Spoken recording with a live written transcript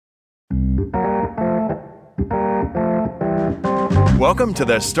Welcome to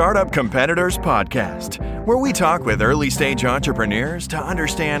the Startup Competitors Podcast, where we talk with early-stage entrepreneurs to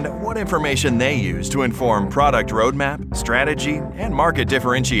understand what information they use to inform product roadmap, strategy, and market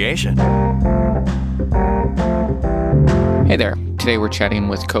differentiation. Hey there. Today we're chatting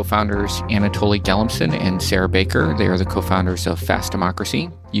with co-founders Anatoly Gelimson and Sarah Baker. They are the co-founders of Fast Democracy.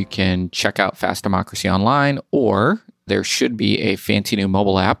 You can check out Fast Democracy online, or there should be a fancy new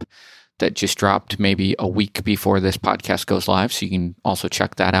mobile app that just dropped maybe a week before this podcast goes live. So you can also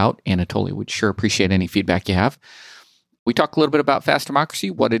check that out. Anatoly would sure appreciate any feedback you have. We talk a little bit about Fast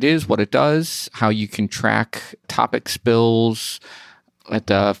Democracy, what it is, what it does, how you can track topic spills at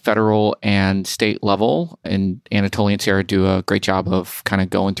the federal and state level. And Anatoly and Sarah do a great job of kind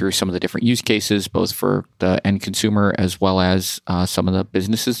of going through some of the different use cases, both for the end consumer as well as some of the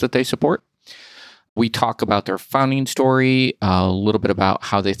businesses that they support. We talk about their founding story, a little bit about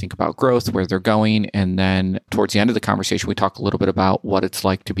how they think about growth, where they're going, and then towards the end of the conversation, we talk a little bit about what it's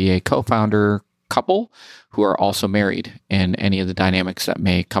like to be a co-founder couple who are also married and any of the dynamics that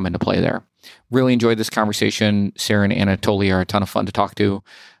may come into play there. Really enjoyed this conversation. Sarah and Anatoly are a ton of fun to talk to.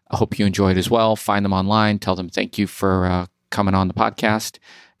 I hope you enjoyed as well. Find them online. Tell them thank you for coming on the podcast,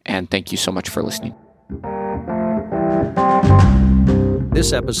 and thank you so much for listening.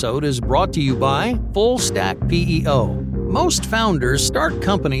 This episode is brought to you by Full Stack PEO. Most founders start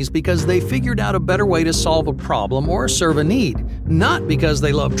companies because they figured out a better way to solve a problem or serve a need, not because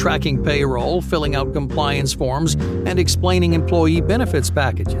they love tracking payroll, filling out compliance forms, and explaining employee benefits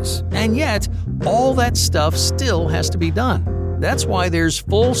packages. And yet, all that stuff still has to be done. That's why there's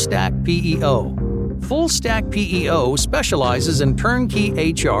Full Stack PEO. Full Stack PEO specializes in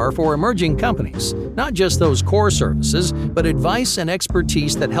turnkey HR for emerging companies, not just those core services, but advice and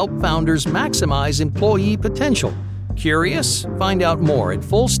expertise that help founders maximize employee potential. Curious? Find out more at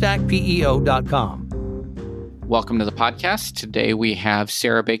fullstackpeo.com. Welcome to the podcast. Today we have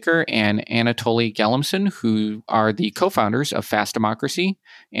Sarah Baker and Anatoly Gelimson, who are the co-founders of Fast Democracy.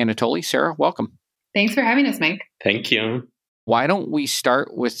 Anatoly, Sarah, welcome. Thanks for having us, Mike. Thank you. Why don't we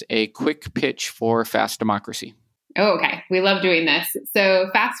start with a quick pitch for Fast Democracy? Oh, okay. We love doing this. So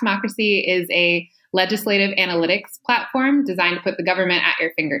Fast Democracy is a legislative analytics platform designed to put the government at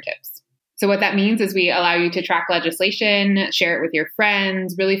your fingertips. So what that means is we allow you to track legislation, share it with your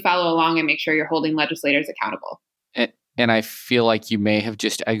friends, really follow along and make sure you're holding legislators accountable. And I feel like you may have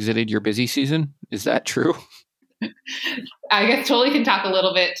just exited your busy season. Is that true? I guess Toly can talk a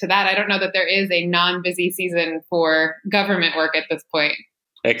little bit to that. I don't know that there is a non-busy season for government work at this point.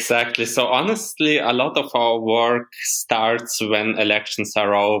 Exactly. So honestly, a lot of our work starts when elections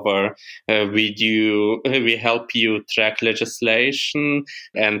are over. We help you track legislation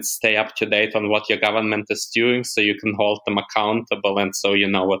and stay up to date on what your government is doing so you can hold them accountable and so you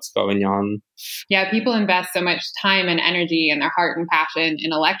know what's going on. Yeah, people invest so much time and energy and their heart and passion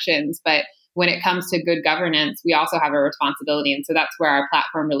in elections, but when it comes to good governance, we also have a responsibility. And so that's where our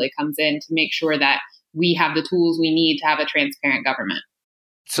platform really comes in to make sure that we have the tools we need to have a transparent government.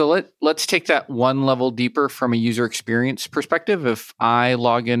 So let's take that one level deeper from a user experience perspective. If I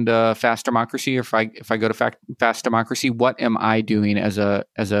log into Fast Democracy, or if I go to Fast Democracy, what am I doing as a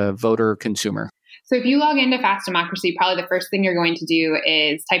voter consumer? So if you log into Fast Democracy, probably the first thing you're going to do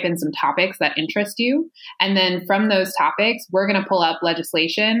is type in some topics that interest you. And then from those topics, we're going to pull up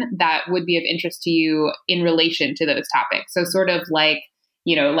legislation that would be of interest to you in relation to those topics. So sort of like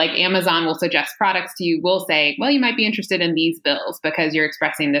Amazon will suggest products to you, we'll say, well, you might be interested in these bills because you're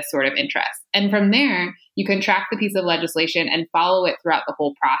expressing this sort of interest. And from there, you can track the piece of legislation and follow it throughout the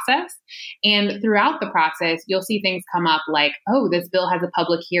whole process. And throughout the process, you'll see things come up like, oh, this bill has a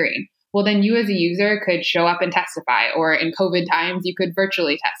public hearing. Well, then you as a user could show up and testify, or in COVID times, you could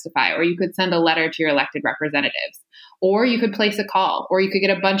virtually testify, or you could send a letter to your elected representatives, or you could place a call, or you could get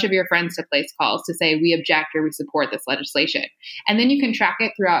a bunch of your friends to place calls to say, we object or we support this legislation. And then you can track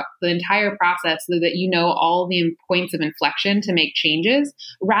it throughout the entire process so that you know all the points of inflection to make changes,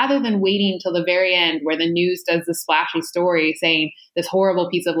 rather than waiting till the very end where the news does the splashy story saying this horrible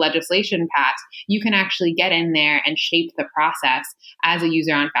piece of legislation passed. You can actually get in there and shape the process as a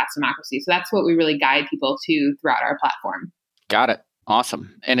user on Fast Democracy. So that's what we really guide people to throughout our platform. Got it.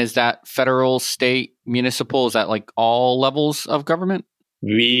 Awesome. And is that federal, state, municipal? Is that like all levels of government?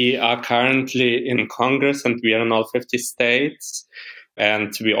 We are currently in Congress and we are in all 50 states.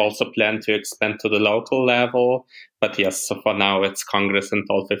 And we also plan to expand to the local level. But yes, so for now, it's Congress and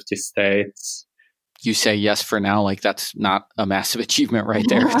all 50 states. You say yes for now, like that's not a massive achievement right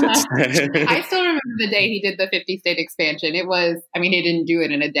there. I still remember the day he did the 50-state expansion. It was, he didn't do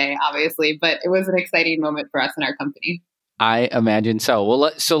it in a day, obviously, but it was an exciting moment for us in our company. I imagine so. Well,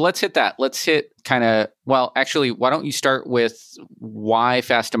 let's hit that. Let's hit actually, why don't you start with why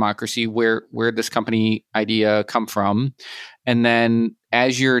Fast Democracy, where this company idea come from? And then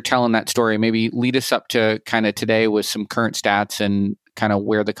as you're telling that story, maybe lead us up to kind of today with some current stats and kind of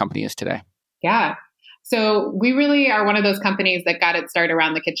where the company is today. Yeah. So we really are one of those companies that got its start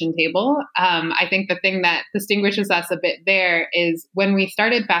around the kitchen table. I think the thing that distinguishes us a bit there is when we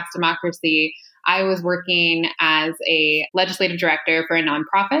started Fast Democracy, I was working as a legislative director for a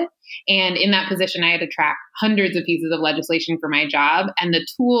nonprofit. And in that position, I had to track hundreds of pieces of legislation for my job. And the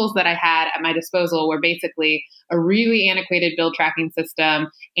tools that I had at my disposal were basically a really antiquated bill tracking system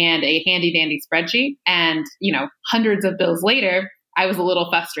and a handy dandy spreadsheet. And, hundreds of bills later, I was a little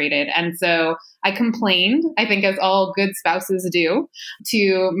frustrated. And so I complained, I think as all good spouses do,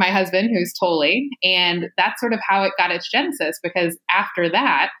 to my husband, who's Toli. And that's sort of how it got its genesis, because after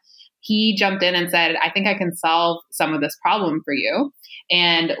that, he jumped in and said, I think I can solve some of this problem for you.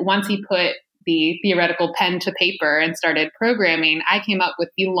 And once he put the theoretical pen to paper and started programming, I came up with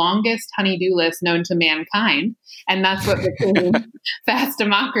the longest honey-do list known to mankind. And that's what became Fast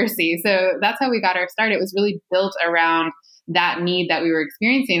Democracy. So that's how we got our start. It was really built around that need that we were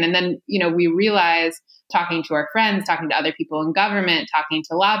experiencing. And then, we realized, talking to our friends, talking to other people in government, talking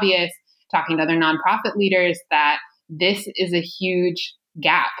to lobbyists, talking to other nonprofit leaders, that this is a huge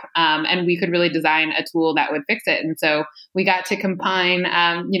gap. And we could really design a tool that would fix it. And so we got to combine,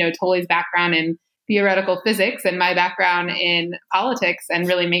 Toli's background in theoretical physics and my background in politics and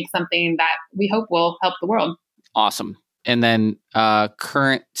really make something that we hope will help the world. Awesome. And then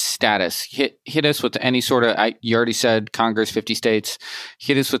current status. Hit us with any sort of, you already said Congress, 50 states.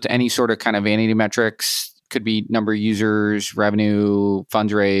 Hit us with any sort of kind of vanity metrics. Could be number of users, revenue,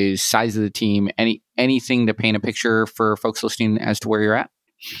 funds raised, size of the team, anything to paint a picture for folks listening as to where you're at?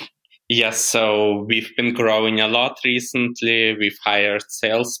 Yes, so we've been growing a lot recently. We've hired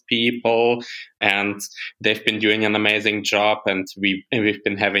salespeople and they've been doing an amazing job. And we've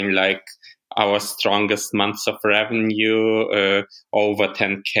been having our strongest months of revenue, over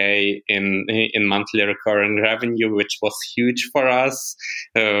 10K in monthly recurring revenue, which was huge for us.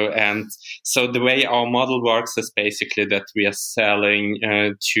 And so the way our model works is basically that we are selling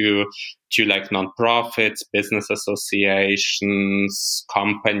to nonprofits, business associations,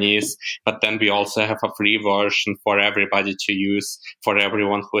 companies, but then we also have a free version for everybody to use, for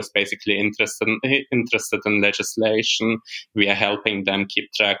everyone who is basically interested in legislation. We are helping them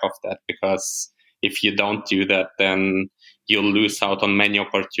keep track of that, because if you don't do that, then you'll lose out on many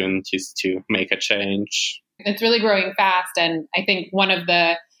opportunities to make a change. It's really growing fast. And I think one of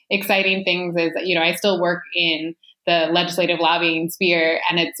the exciting things is, I still work in the legislative lobbying sphere.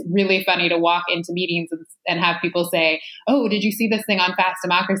 And it's really funny to walk into meetings and have people say, oh, did you see this thing on Fast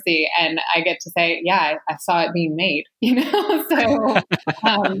Democracy? And I get to say, yeah, I saw it being made, So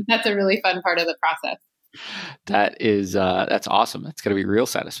that's a really fun part of the process. That's awesome. That's going to be real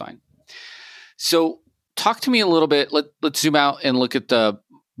satisfying. So talk to me a little bit. Let's zoom out and look at the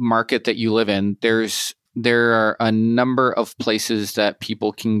market that you live in. There are a number of places that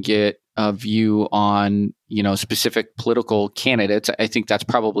people can get a view on, specific political candidates. I think that's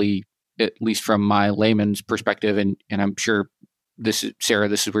probably, at least from my layman's perspective, and I'm sure Sarah,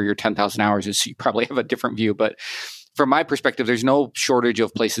 this is where your 10,000 hours is, so you probably have a different view. But from my perspective, there's no shortage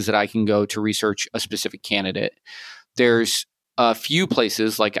of places that I can go to research a specific candidate. There's a few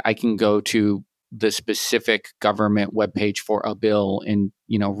places, like I can go to the specific government webpage for a bill and,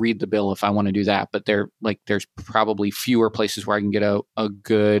 read the bill if I want to do that. But there's probably fewer places where I can get a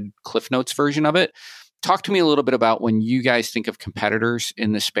good Cliff Notes version of it. Talk to me a little bit about when you guys think of competitors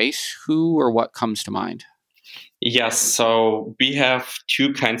in the space, who or what comes to mind? Yes, so we have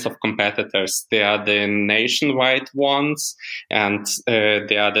two kinds of competitors. They are the nationwide ones and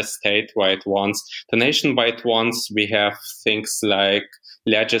they are the statewide ones. The nationwide ones, we have things like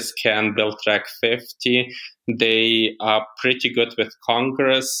Legiscan, BillTrack 50. They are pretty good with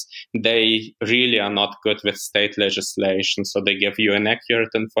Congress. They really are not good with state legislation. So they give you inaccurate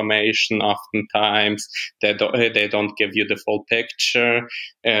information oftentimes. They don't give you the full picture.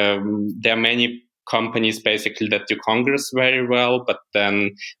 There are many companies basically that do Congress very well, but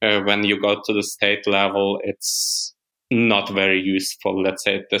then when you go to the state level, it's not very useful, let's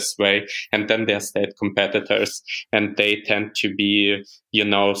say it this way. And then there are state competitors, and they tend to be,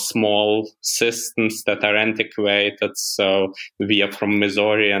 small systems that are antiquated. So we are from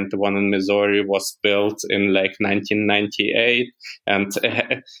Missouri, and the one in Missouri was built in 1998. And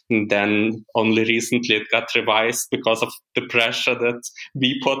then only recently it got revised because of the pressure that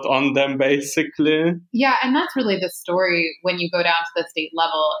we put on them, basically. Yeah, and that's really the story when you go down to the state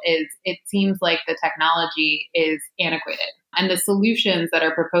level, is it seems like the technology is antiquated antiquated. And the solutions that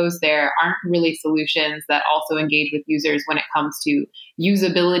are proposed there aren't really solutions that also engage with users when it comes to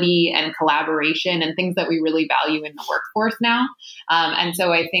usability and collaboration and things that we really value in the workforce now. And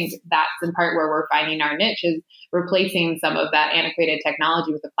so I think that's in part where we're finding our niche is replacing some of that antiquated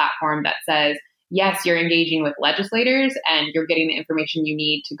technology with a platform that says, yes, you're engaging with legislators and you're getting the information you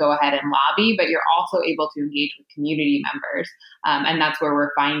need to go ahead and lobby, but you're also able to engage with community members. And that's where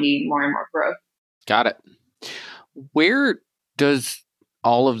we're finding more and more growth. Got it. Where does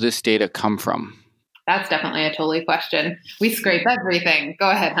all of this data come from? That's definitely a Toly question. We scrape everything. Go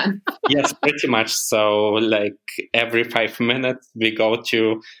ahead, hon. Yes, pretty much. So like every 5 minutes, we go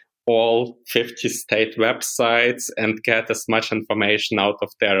to all 50 state websites and get as much information out of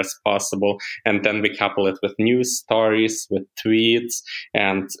there as possible. And then we couple it with news stories, with tweets,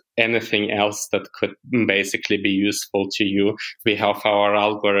 and anything else that could basically be useful to you. We have our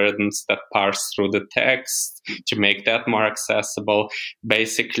algorithms that parse through the text to make that more accessible.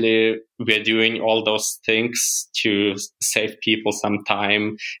 Basically, we're doing all those things to save people some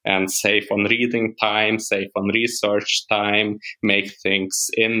time and save on reading time, save on research time, make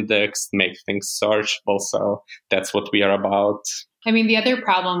things indexed, make things searchable. So that's what we are about. I mean, the other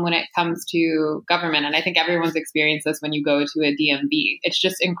problem when it comes to government, and I think everyone's experienced this when you go to a DMV, it's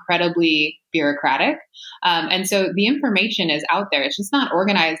just incredibly bureaucratic. And so the information is out there. It's just not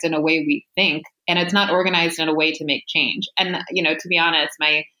organized in a way we think, and it's not organized in a way to make change. And, to be honest,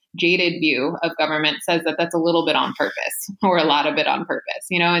 my jaded view of government says that that's a little bit on purpose or a lot of it on purpose,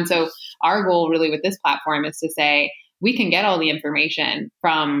 And so our goal really with this platform is to say, we can get all the information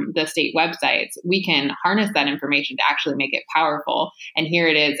from the state websites. We can harness that information to actually make it powerful. And here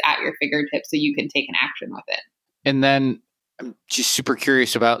it is at your fingertips so you can take an action with it. And then I'm just super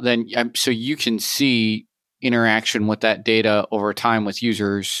curious about so you can see interaction with that data over time with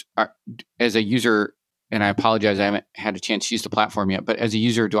users. As a user, and I apologize, I haven't had a chance to use the platform yet, but as a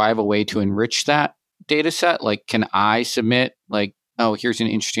user, do I have a way to enrich that data set? Like, can I submit here's an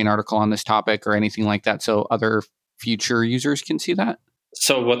interesting article on this topic or anything like that so other future users can see that?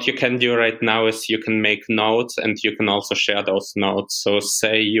 So what you can do right now is you can make notes and you can also share those notes. So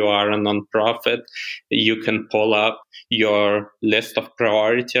say you are a nonprofit, you can pull up your list of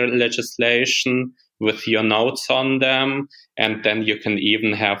priority legislation with your notes on them. And then you can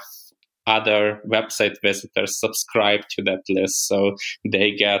even have other website visitors subscribe to that list. So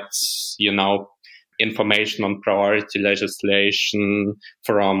they get, information on priority legislation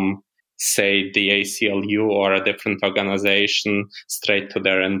from say the ACLU or a different organization straight to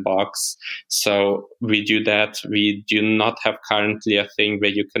their inbox. So we do that. We do not have currently a thing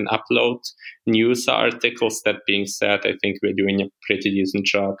where you can upload news articles. That being said, I think we're doing a pretty decent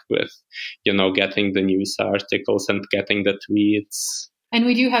job with, getting the news articles and getting the tweets. And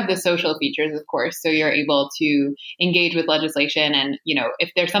we do have the social features, of course, so you're able to engage with legislation. And, if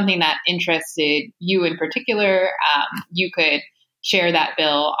there's something that interested you in particular, you could share that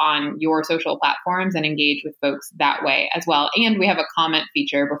bill on your social platforms and engage with folks that way as well. And we have a comment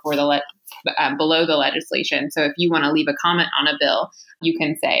feature below the legislation. So if you want to leave a comment on a bill, you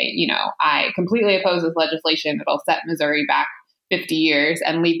can say, I completely oppose this legislation that'll set Missouri back 50 years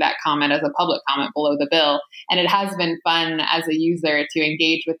and leave that comment as a public comment below the bill. And it has been fun as a user to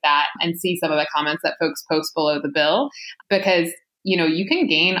engage with that and see some of the comments that folks post below the bill because, you can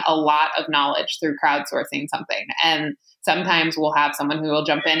gain a lot of knowledge through crowdsourcing something. And sometimes we'll have someone who will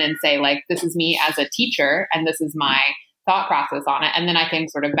jump in and say, this is me as a teacher, and this is my thought process on it. And then I can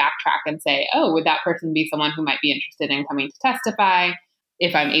sort of backtrack and say, oh, would that person be someone who might be interested in coming to testify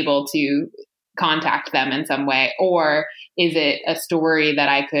if I'm able to contact them in some way? Or is it a story that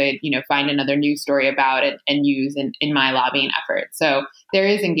I could, find another news story about it and use in my lobbying effort? So there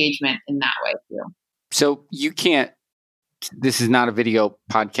is engagement in that way too. So you can't, this is not a video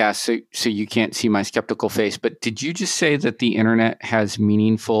podcast, so you can't see my skeptical face, but did you just say that the internet has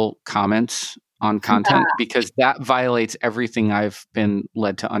meaningful comments on content? Because that violates everything I've been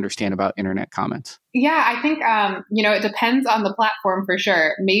led to understand about internet comments. Yeah, I think, it depends on the platform for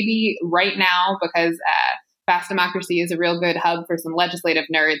sure. Maybe right now, because Fast Democracy is a real good hub for some legislative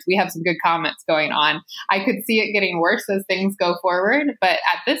nerds, we have some good comments going on. I could see it getting worse as things go forward. But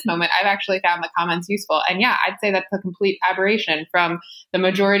at this moment, I've actually found the comments useful. And yeah, I'd say that's a complete aberration from the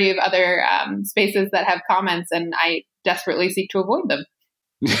majority of other spaces that have comments. And I desperately seek to avoid them.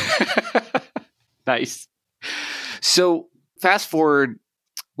 Nice. So fast forward,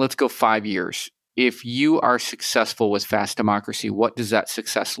 let's go 5 years. If you are successful with Fast Democracy, what does that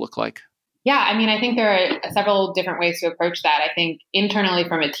success look like? Yeah, I mean, I think there are several different ways to approach that. I think internally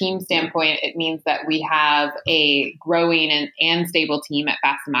from a team standpoint, it means that we have a growing and stable team at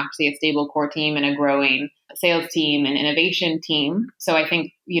Fast Democracy, a stable core team and a growing sales team and innovation team. So I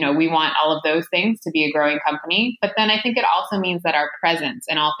think, we want all of those things to be a growing company. But then I think it also means that our presence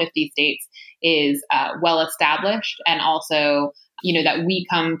in all 50 states is well established, and also that we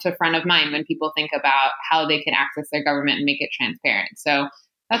come to front of mind when people think about how they can access their government and make it transparent. So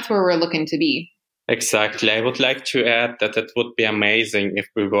that's where we're looking to be. Exactly. I would like to add that it would be amazing if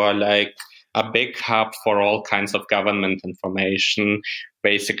we were like a big hub for all kinds of government information,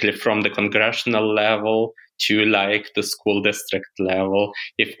 basically from the congressional level to like the school district level.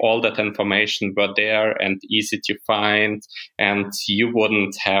 If all that information were there and easy to find, and you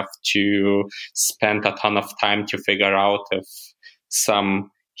wouldn't have to spend a ton of time to figure out if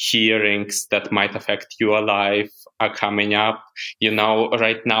some hearings that might affect your life are coming up.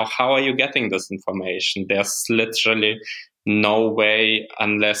 Right now, how are you getting this information? There's literally no way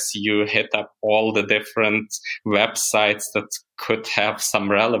unless you hit up all the different websites that could have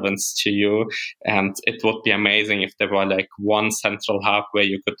some relevance to you. And it would be amazing if there were like one central hub where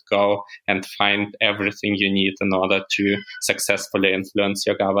you could go and find everything you need in order to successfully influence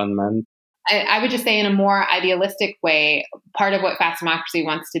your government. I would just say in a more idealistic way, part of what Fast Democracy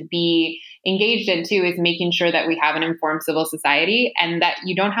wants to be engaged in too is making sure that we have an informed civil society, and that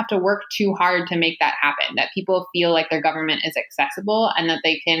you don't have to work too hard to make that happen, that people feel like their government is accessible and that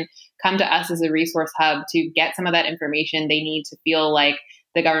they can come to us as a resource hub to get some of that information they need to feel like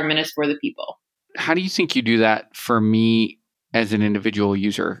the government is for the people. How do you think you do that for me as an individual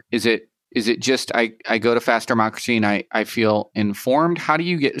user? Is it just I go to Fast Democracy and I feel informed? How do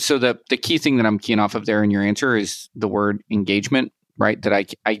you get, so the key thing that I'm keying off of there in your answer is the word engagement, right? That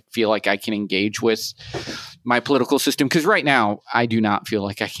I feel like I can engage with my political system. Because right now, I do not feel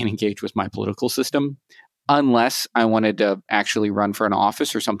like I can engage with my political system unless I wanted to actually run for an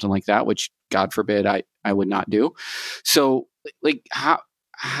office or something like that, which God forbid I would not do. So like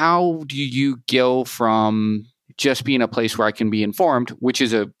how do you go from just being a place where I can be informed, which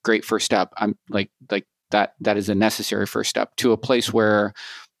is a great first step. I'm like that is a necessary first step, to a place where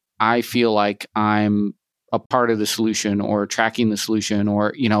I feel like I'm a part of the solution or tracking the solution,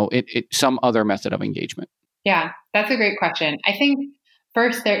 or, some other method of engagement. Yeah, that's a great question. I think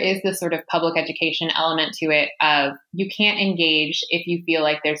first there is this sort of public education element to it of you can't engage if you feel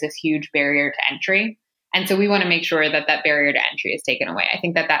like there's this huge barrier to entry. And so we want to make sure that that barrier to entry is taken away. I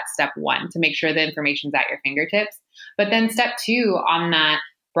think that that's step one, to make sure the information's at your fingertips. But then step two on that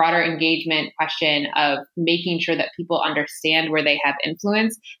broader engagement question of making sure that people understand where they have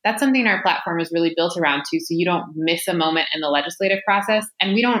influence, that's something our platform is really built around too. So you don't miss a moment in the legislative process,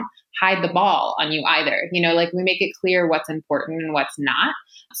 and we don't hide the ball on you either. Like we make it clear what's important and what's not,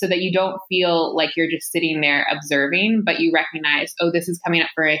 so that you don't feel like you're just sitting there observing, but you recognize, oh, this is coming up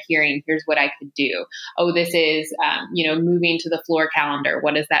for a hearing. Here's what I could do. Oh, this is, moving to the floor calendar.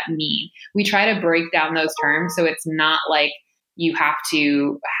 What does that mean? We try to break down those terms so it's not like you have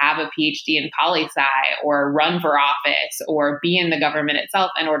to have a PhD in poli-sci or run for office or be in the government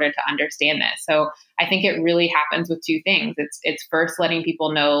itself in order to understand this. So I think it really happens with two things. It's first letting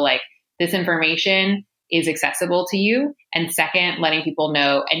people know like this information is accessible to you. And second, letting people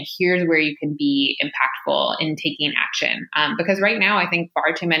know, and here's where you can be impactful in taking action. Because right now, I think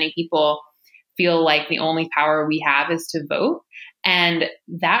far too many people feel like the only power we have is to vote. And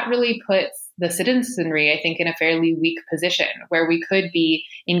that really puts the citizenry, I think, in a fairly weak position where we could be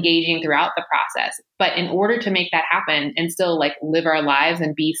engaging throughout the process. But in order to make that happen and still like live our lives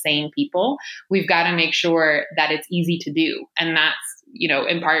and be sane people, we've got to make sure that it's easy to do. And that's,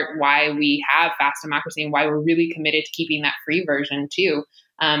 in part why we have Fast Democracy and why we're really committed to keeping that free version too,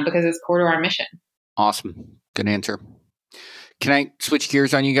 because it's core to our mission. Awesome. Good answer. Can I switch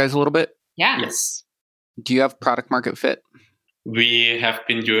gears on you guys a little bit? Yeah. Yes. Do you have product market fit? We have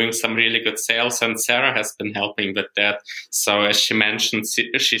been doing some really good sales, and Sarah has been helping with that. So as she mentioned,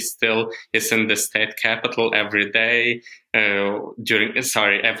 she still is in the state capitol every day.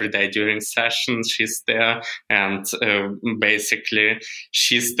 Every day during sessions, she's there. And basically,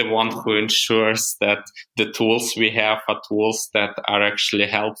 she's the one who ensures that the tools we have are tools that are actually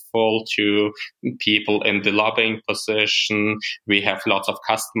helpful to people in the lobbying position. We have lots of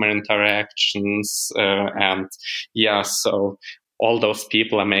customer interactions. So all those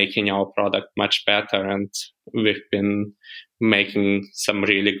people are making our product much better. And we've been making some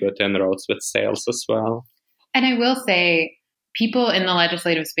really good inroads with sales as well. And I will say, people in the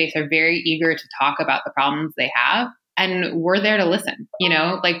legislative space are very eager to talk about the problems they have. And we're there to listen.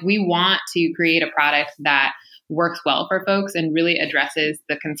 Like we want to create a product that works well for folks and really addresses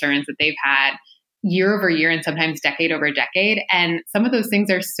the concerns that they've had year over year and sometimes decade over decade. And some of those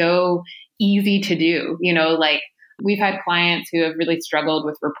things are so easy to do. Like we've had clients who have really struggled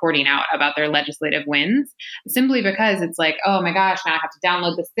with reporting out about their legislative wins simply because it's like, oh my gosh, now I have to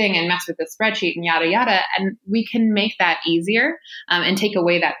download this thing and mess with this spreadsheet and yada, yada. And we can make that easier and take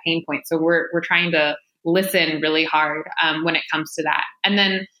away that pain point. So we're trying to listen really hard when it comes to that. And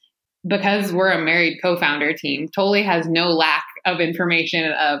then because we're a married co-founder team, Toly has no lack of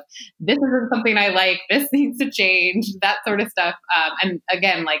information of this isn't something I like, this needs to change, that sort of stuff. And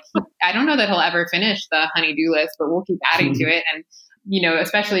again, like I don't know that he'll ever finish the honey-do list, but we'll keep adding to it. And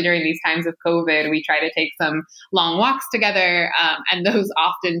especially during these times of COVID, we try to take some long walks together. And those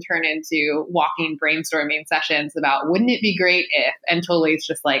often turn into walking brainstorming sessions about, wouldn't it be great if, and Toly's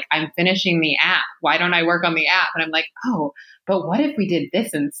just like, I'm finishing the app. Why don't I work on the app? And I'm like, oh, but what if we did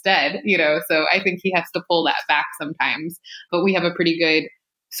this instead? So I think he has to pull that back sometimes, but we have a pretty good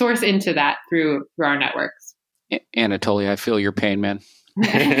source into that through our networks. Anatoly, I feel your pain, man.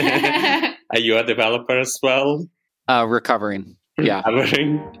 Are you a developer as well? Recovering. Yeah.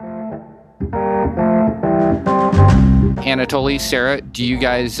 Anatoly, Sarah, do you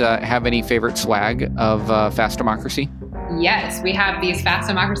guys have any favorite swag of Fast Democracy? Yes, we have these Fast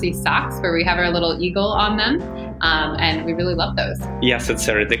Democracy socks where we have our little eagle on them, and we really love those. Yes, it's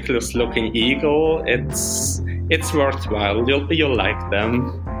a ridiculous looking eagle. It's worthwhile. You'll like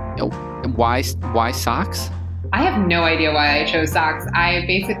them. Why socks? I have no idea why I chose socks. I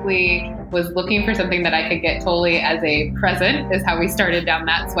basically was looking for something that I could get Toly as a present, is how we started down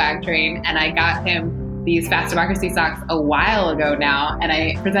that swag train. And I got him these Fast Democracy socks a while ago now, and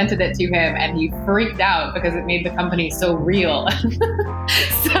I presented it to him and he freaked out because it made the company so real.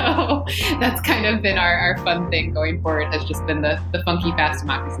 So that's kind of been our fun thing going forward, has just been the funky Fast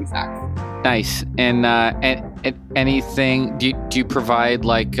Democracy socks. Nice. And anything, do you provide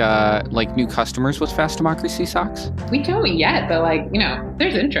like new customers with Fast Democracy socks? We don't yet, but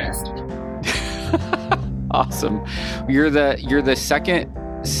there's interest. Awesome. You're the second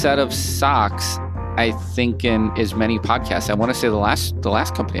set of socks, I think, in as many podcasts. I want to say the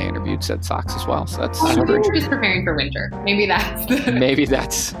last company I interviewed said socks as well. So that's super we're just preparing for winter. Maybe that's maybe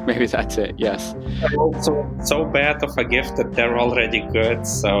that's it. Yes. So bad of a gift that they're already good.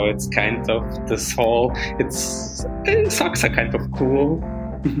 So it's kind of this whole. Socks are kind of cool.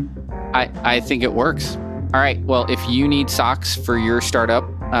 I think it works. All right. Well, if you need socks for your startup,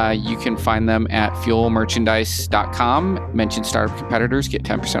 you can find them at fuelmerchandise.com. Mention Startup Competitors, get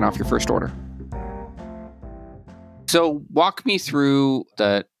 10% off your first order. So walk me through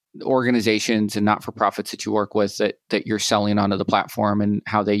the organizations and not-for-profits that you work with that you're selling onto the platform and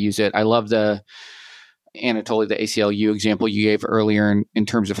how they use it. I love the ACLU example you gave earlier in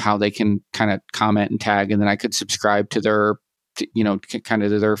terms of how they can kind of comment and tag, and then I could subscribe to their, kind of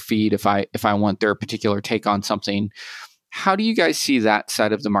to their feed if I want their particular take on something. How do you guys see that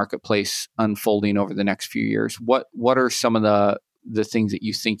side of the marketplace unfolding over the next few years? What are some of the things that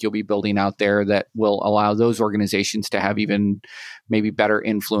you think you'll be building out there that will allow those organizations to have even maybe better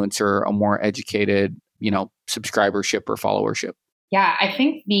influence or a more educated, subscribership or followership? Yeah, I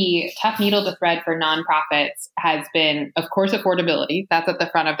think the tough needle to thread for nonprofits has been, of course, affordability. That's at the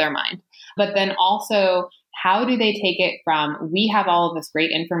front of their mind. But then also, how do they take it from we have all of this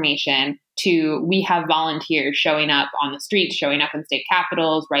great information to we have volunteers showing up on the streets, showing up in state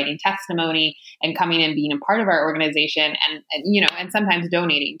capitals, writing testimony, and coming and being a part of our organization and sometimes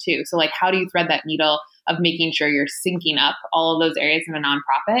donating too. So how do you thread that needle of making sure you're syncing up all of those areas in a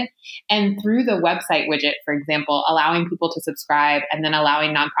nonprofit? And through the website widget, for example, allowing people to subscribe and then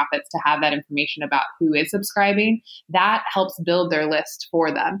allowing nonprofits to have that information about who is subscribing, that helps build their list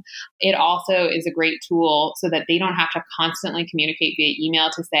for them. It also is a great tool so that they don't have to constantly communicate via email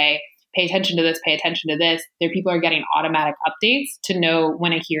to say, pay attention to this, pay attention to this. Their people are getting automatic updates to know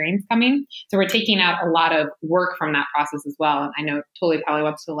when a hearing's coming. So we're taking out a lot of work from that process as well. And I know Toly probably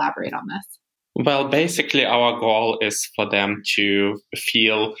wants to elaborate on this. Well, basically, our goal is for them to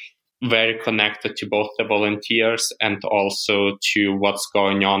feel very connected to both the volunteers and also to what's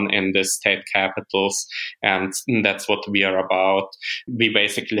going on in the state capitals. And that's what we are about. We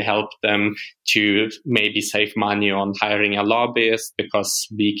basically help them to maybe save money on hiring a lobbyist because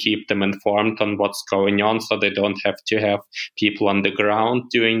we keep them informed on what's going on so they don't have to have people on the ground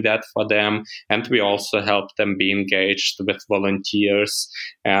doing that for them. And we also help them be engaged with volunteers.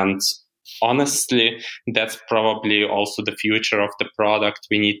 And honestly, that's probably also the future of the product.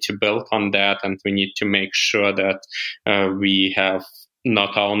 We need to build on that, and we need to make sure that we have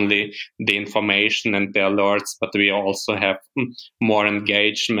not only the information and the alerts, but we also have more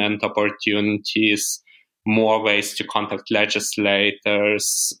engagement opportunities more ways to contact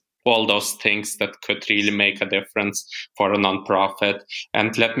legislators, all those things that could really make a difference for a nonprofit.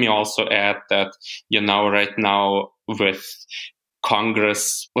 And let me also add that, right now with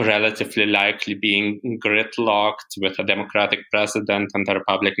Congress relatively likely being gridlocked with a Democratic president and a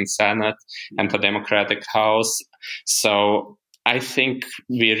Republican Senate and a Democratic House. So I think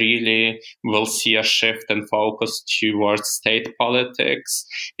we really will see a shift in focus towards state politics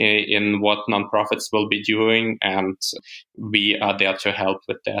in what nonprofits will be doing, and we are there to help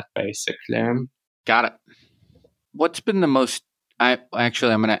with that, basically. Got it. What's been the most... I'm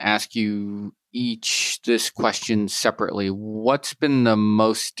going to ask you each this question separately. What's been the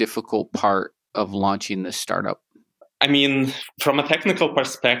most difficult part of launching this startup? I mean, from a technical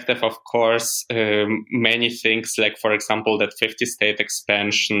perspective, of course, many things like, for example, that 50-state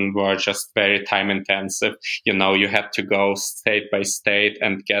expansion were just very time intensive. You had to go state by state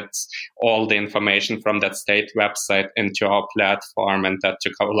and get all the information from that state website into our platform, and that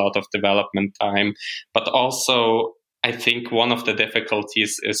took a lot of development time. But also, I think one of the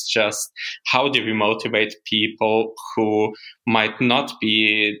difficulties is just how do we motivate people who might not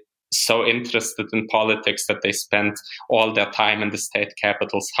be so interested in politics that they spend all their time in the state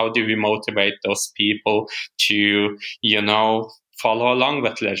capitals? How do we motivate those people to, follow along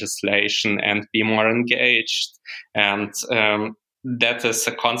with legislation and be more engaged? And that is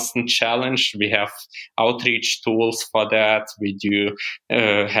a constant challenge. We have outreach tools for that. We do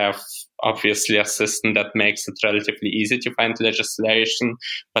have obviously a system that makes it relatively easy to find legislation,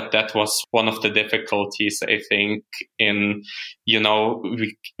 but that was one of the difficulties, I think, in,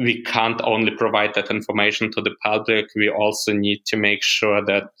 we can't only provide that information to the public. We also need to make sure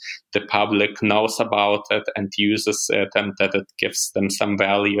that the public knows about it and uses it, and that it gives them some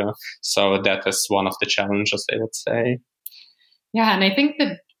value. So that is one of the challenges, I would say. Yeah, and I think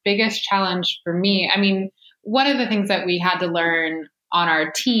the biggest challenge for me, one of the things that we had to learn on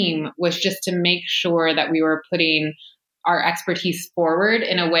our team was just to make sure that we were putting our expertise forward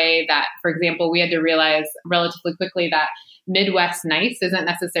in a way that, for example, we had to realize relatively quickly that Midwest nice isn't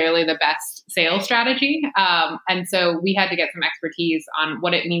necessarily the best sales strategy. And so we had to get some expertise on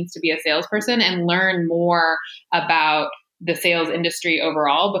what it means to be a salesperson and learn more about the sales industry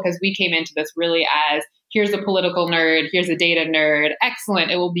overall, because we came into this really as, here's a political nerd, here's a data nerd,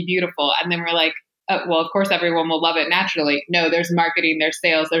 excellent, it will be beautiful. And then we're like, well, of course, everyone will love it naturally. No, there's marketing, there's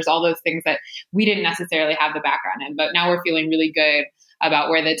sales, there's all those things that we didn't necessarily have the background in. But now we're feeling really good about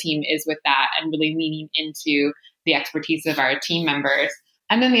where the team is with that and really leaning into the expertise of our team members.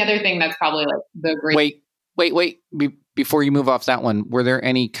 And then the other thing that's probably like the great... Wait. Before you move off that one, were there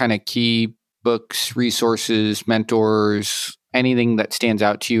any kind of key books, resources, mentors, anything that stands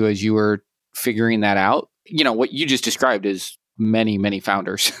out to you as you were figuring that out? What you just described is many, many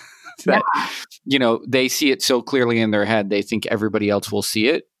founders. That, they see it so clearly in their head, they think everybody else will see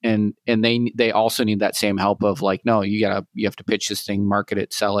it. And they also need that same help of like, no, you have to pitch this thing, market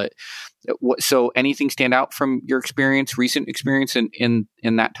it, sell it. So anything stand out from your recent experience in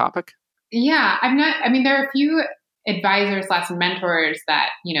that topic? Yeah, there are a few advisors / mentors that,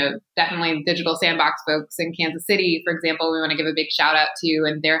 definitely Digital Sandbox folks in Kansas City, for example, we want to give a big shout out to,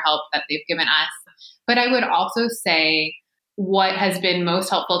 and their help that they've given us. But I would also say, what has been most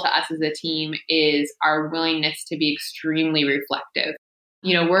helpful to us as a team is our willingness to be extremely reflective.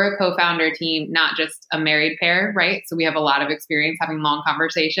 We're a co-founder team, not just a married pair, right? So we have a lot of experience having long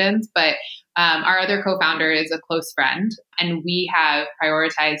conversations, but our other co-founder is a close friend, and we have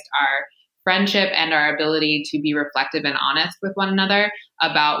prioritized our friendship and our ability to be reflective and honest with one another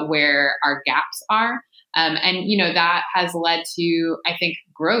about where our gaps are. That has led to, I think,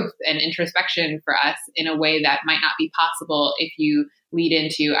 growth and introspection for us in a way that might not be possible if you lead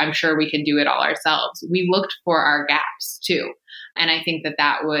into, I'm sure we can do it all ourselves. We looked for our gaps too. And I think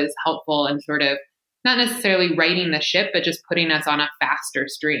that was helpful in sort of not necessarily righting the ship, but just putting us on a faster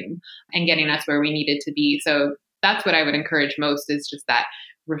stream and getting us where we needed to be. So that's what I would encourage most, is just that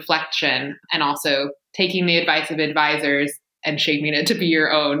reflection, and also taking the advice of advisors and shaping it to be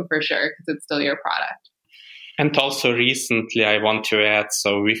your own, for sure, because it's still your product. And also recently, I want to add,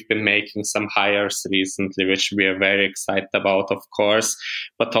 so we've been making some hires recently, which we are very excited about, of course.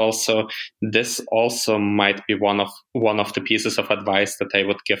 But also, this also might be one of the pieces of advice that I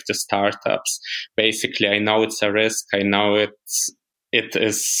would give to startups. Basically, I know it's a risk. I know it's it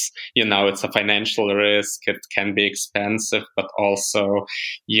is, it's a financial risk. It can be expensive, but also,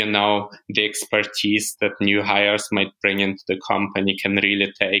 the expertise that new hires might bring into the company can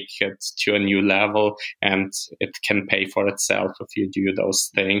really take it to a new level, and it can pay for itself if you do those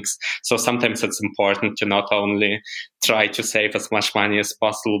things. So sometimes it's important to not only try to save as much money as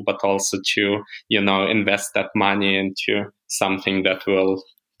possible, but also to, invest that money into something that will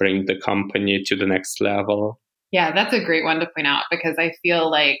bring the company to the next level. Yeah, that's a great one to point out, because I feel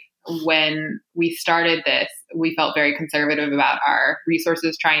like when we started this, we felt very conservative about our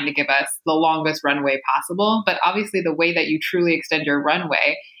resources, trying to give us the longest runway possible. But obviously, the way that you truly extend your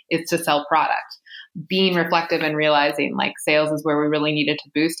runway is to sell product. Being reflective and realizing like sales is where we really needed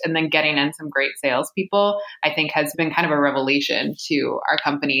to boost, and then getting in some great salespeople, I think has been kind of a revelation to our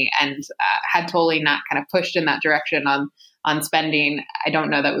company. And had Toly not kind of pushed in that direction on spending, I don't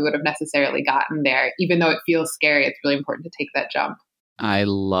know that we would have necessarily gotten there. Even though it feels scary, it's really important to take that jump. I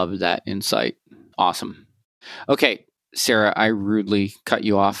love that insight. Awesome. Okay, Sarah, I rudely cut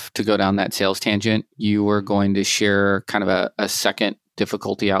you off to go down that sales tangent. You were going to share kind of a second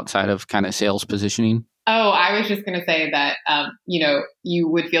difficulty outside of kind of sales positioning. Oh, I was just going to say that, you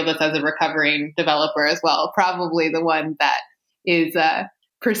would feel this as a recovering developer as well. Probably the one that is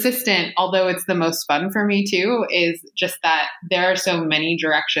persistent, although it's the most fun for me too, is just that there are so many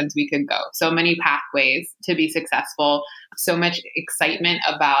directions we could go, so many pathways to be successful, so much excitement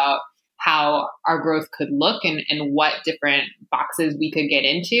about how our growth could look and what different boxes we could get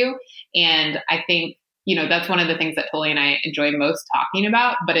into. And I think, that's one of the things that Toly and I enjoy most talking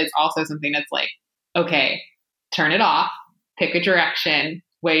about, but it's also something that's like, okay, turn it off, pick a direction,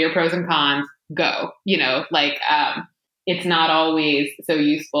 weigh your pros and cons, go, it's not always so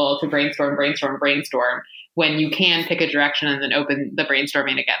useful to brainstorm when you can pick a direction and then open the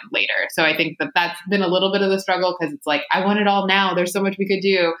brainstorming again later. So I think that that's been a little bit of the struggle, because it's like, I want it all now. There's so much we could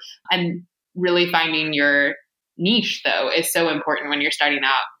do. And really finding your niche, though, is so important when you're starting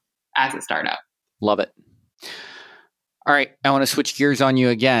out as a startup. Love it. All right. I want to switch gears on you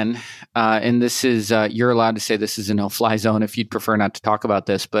again. And this is, you're allowed to say this is a no-fly zone if you'd prefer not to talk about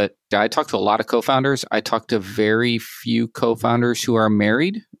this, but I talk to a lot of co-founders. I talk to very few co-founders who are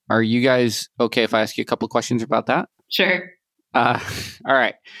married. Are you guys okay if I ask you a couple of questions about that? Sure. All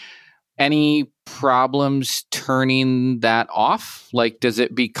right. Any problems turning that off? Like, does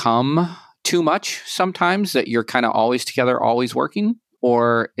it become too much sometimes that you're kind of always together, always working?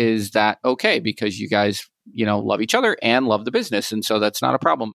 Or is that okay because you guys, love each other and love the business, and so that's not a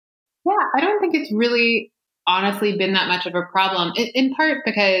problem? Yeah, I don't think it's really honestly been that much of a problem, in part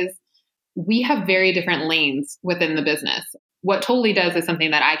because we have very different lanes within the business. What Toly does is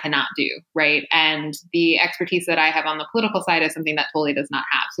something that I cannot do, right? And the expertise that I have on the political side is something that Toly does not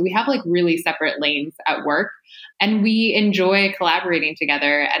have. So we have like really separate lanes at work, and we enjoy collaborating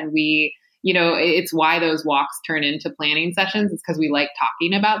together. And we, it's why those walks turn into planning sessions. It's because we like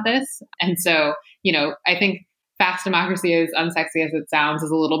talking about this. And so, I think fast democracy, as unsexy as it sounds, is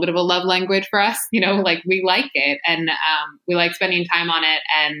a little bit of a love language for us. Like we like it, and we like spending time on it,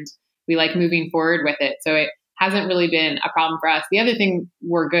 and we like moving forward with it. So it hasn't really been a problem for us. The other thing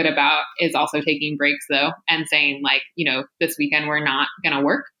we're good about is also taking breaks, though, and saying like, this weekend we're not going to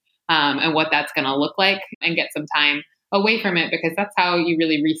work, and what that's going to look like, and get some time away from it, because that's how you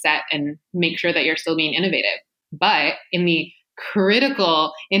really reset and make sure that you're still being innovative. But in the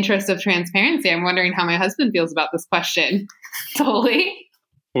critical interest of transparency, I'm wondering how my husband feels about this question. Toly?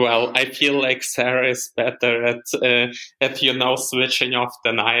 Well, I feel like Sarah is better at switching off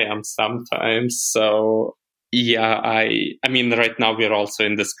than I am sometimes. So yeah, I mean, right now we're also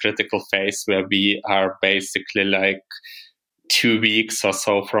in this critical phase where we are basically like 2 weeks or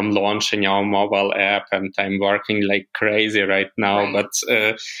so from launching our mobile app, and I'm working like crazy right now. Right.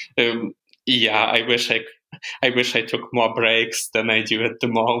 But I wish I took more breaks than I do at the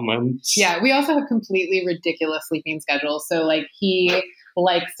moment. Yeah, we also have completely ridiculous sleeping schedules. So like he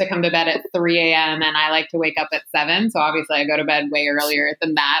likes to come to bed at 3 a.m. and I like to wake up at 7. So obviously I go to bed way earlier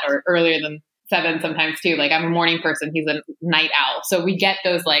than that, or earlier than 7 sometimes too. Like I'm a morning person, he's a night owl. So we get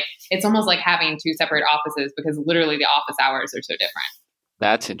those, like, it's almost like having 2 separate offices, because literally the office hours are so different.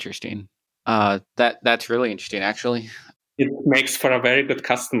 That's interesting. That's really interesting, actually. It makes for a very good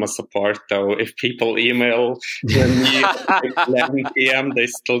customer support, though. If people email me at 11 p.m., they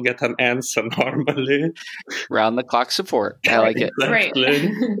still get an answer normally. Round the clock support. I like it. Exactly. Right.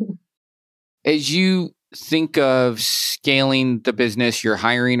 As you think of scaling the business, you're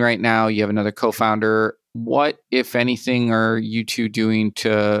hiring right now, you have another co-founder. What, if anything, are you two doing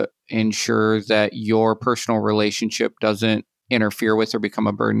to ensure that your personal relationship doesn't interfere with or become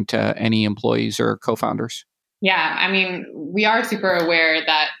a burden to any employees or co-founders? Yeah, I mean, we are super aware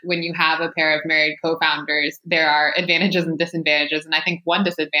that when you have a pair of married co-founders, there are advantages and disadvantages. And I think one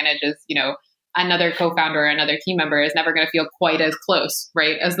disadvantage is, another co-founder or another team member is never going to feel quite as close,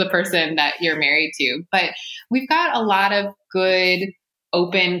 right, as the person that you're married to. But we've got a lot of good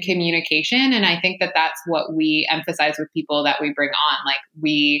open communication. And I think that that's what we emphasize with people that we bring on. Like,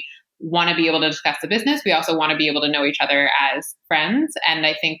 we want to be able to discuss the business. We also want to be able to know each other as friends. And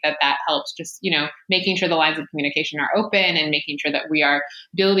I think that helps just, making sure the lines of communication are open and making sure that we are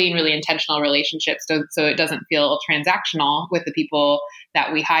building really intentional relationships so it doesn't feel transactional with the people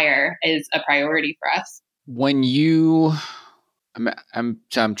that we hire is a priority for us. When I'm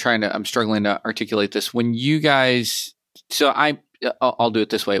struggling to articulate this. When you guys, I'll do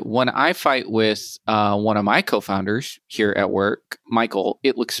it this way. When I fight with one of my co-founders here at work, Michael,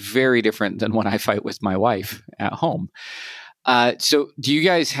 it looks very different than when I fight with my wife at home. So do you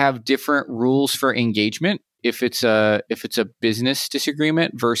guys have different rules for engagement if it's a business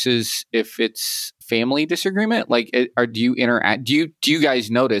disagreement versus if it's family disagreement? Like, do you interact? Do you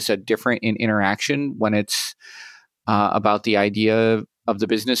guys notice a different in interaction when it's about the idea of the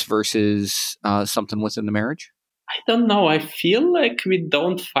business versus something within the marriage? I don't know. I feel like we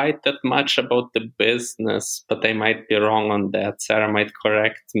don't fight that much about the business, but I might be wrong on that. Sarah might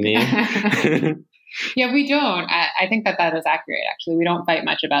correct me. Yeah, we don't. I think that is accurate, actually. We don't fight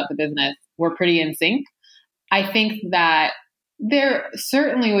much about the business. We're pretty in sync. I think that there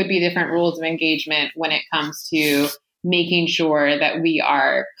certainly would be different rules of engagement when it comes to making sure that we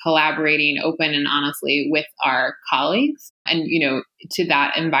are collaborating open and honestly with our colleagues. And, to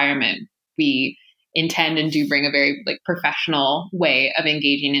that environment, we intend and do bring a very professional way of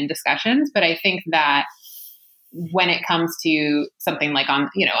engaging in discussions. But I think that when it comes to something like on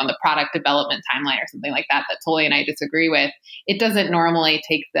the product development timeline or something like that Toli and I disagree with, it doesn't normally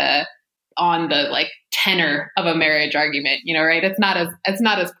take the tenor of a marriage argument, right? It's not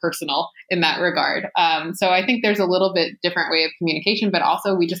as personal in that regard. So I think there's a little bit different way of communication, but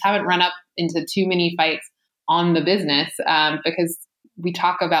also we just haven't run up into too many fights on the business because we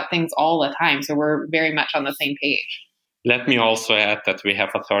talk about things all the time. So we're very much on the same page. Let me also add that we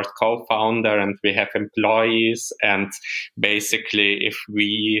have a third co-founder and we have employees. And basically, if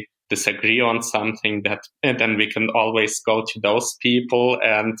we disagree on something, then we can always go to those people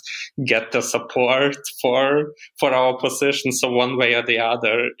and get the support for our position. So one way or the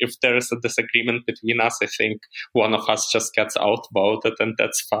other, if there is a disagreement between us, I think one of us just gets outvoted, and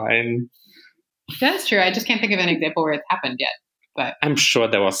that's fine. That's true. I just can't think of an example where it's happened yet. But I'm sure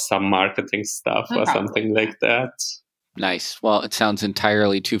there was some marketing stuff or something like that. Nice. Well, it sounds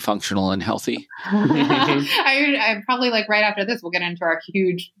entirely too functional and healthy. I probably right after this, we'll get into our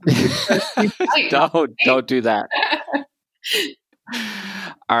huge fight. Don't do that.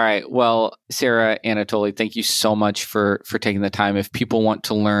 All right. Well, Sarah, Anatoly, thank you so much for taking the time. If people want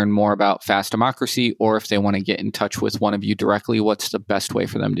to learn more about Fast Democracy, or if they want to get in touch with one of you directly, what's the best way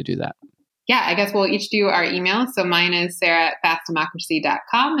for them to do that? Yeah, I guess we'll each do our email. So mine is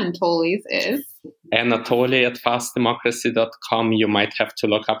sarah@fastdemocracy.com and Toli's is Anatoly@fastdemocracy.com. You might have to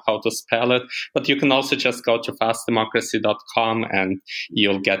look up how to spell it, but you can also just go to fastdemocracy.com and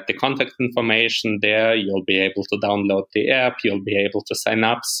you'll get the contact information there. You'll be able to download the app. You'll be able to sign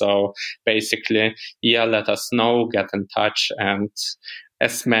up. So basically, let us know, get in touch. And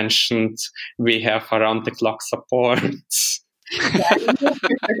as mentioned, we have around the clock support.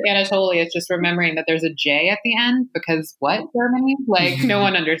 Anatoly is just remembering that there's a J at the end because what Germany? No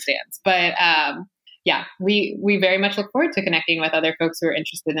one understands. But we very much look forward to connecting with other folks who are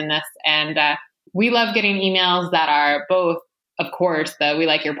interested in this. And we love getting emails that are both, of course, the we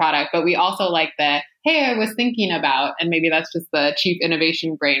like your product, but we also like the, hey, I was thinking about, and maybe that's just the chief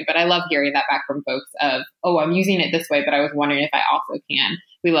innovation brain. But I love hearing that back from folks of, oh, I'm using it this way, but I was wondering if I also can.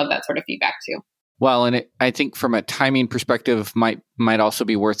 We love that sort of feedback too. Well, and I think from a timing perspective, might also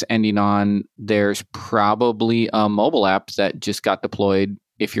be worth ending on. There's probably a mobile app that just got deployed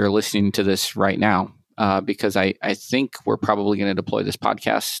if you're listening to this right now, because I think we're probably going to deploy this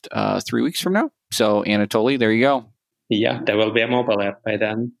podcast 3 weeks from now. So Anatoly, there you go. Yeah, there will be a mobile app by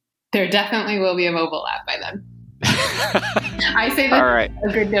then. There definitely will be a mobile app by then. I say that right. A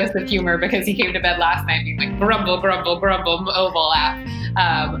good dose of humor because he came to bed last night being like, grumble, grumble, grumble, mobile app.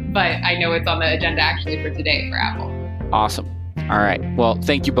 But I know it's on the agenda actually for today for Apple. Awesome. All right. Well,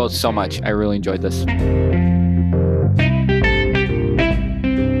 thank you both so much. I really enjoyed this.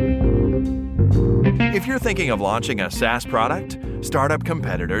 If you're thinking of launching a SaaS product, Startup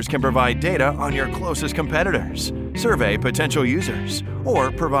Competitors can provide data on your closest competitors, survey potential users,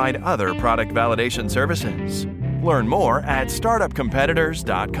 or provide other product validation services. Learn more at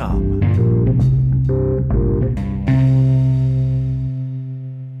startupcompetitors.com.